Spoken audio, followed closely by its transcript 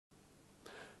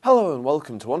Hello and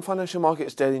welcome to One Financial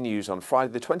Markets Daily News on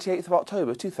Friday the 28th of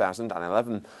October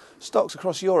 2011. Stocks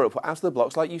across Europe were out of the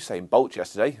blocks like Usain Bolt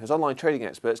yesterday, as online trading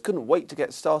experts couldn't wait to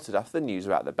get started after the news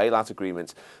about the bailout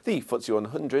agreement. The FTSE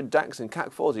 100, DAX and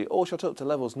CAC 40 all shot up to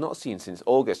levels not seen since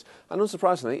August, and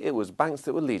unsurprisingly it was banks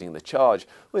that were leading the charge,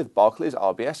 with Barclays,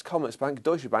 RBS, Commerzbank,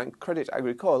 Deutsche Bank, Crédit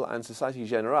Agricole and Société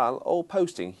Générale all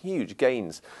posting huge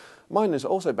gains. Miners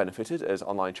also benefited as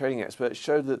online trading experts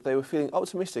showed that they were feeling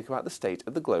optimistic about the state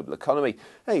of the global economy,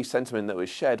 a sentiment that was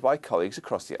shared by colleagues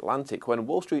across the Atlantic when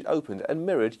Wall Street opened and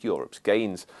mirrored Europe's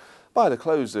gains. By the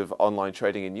close of online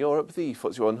trading in Europe, the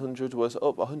FTSE 100 was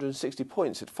up 160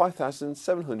 points at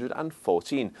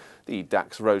 5,714. The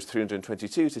DAX rose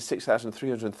 322 to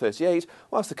 6,338,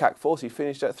 whilst the CAC 40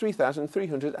 finished at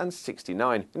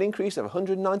 3,369, an increase of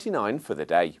 199 for the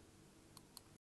day.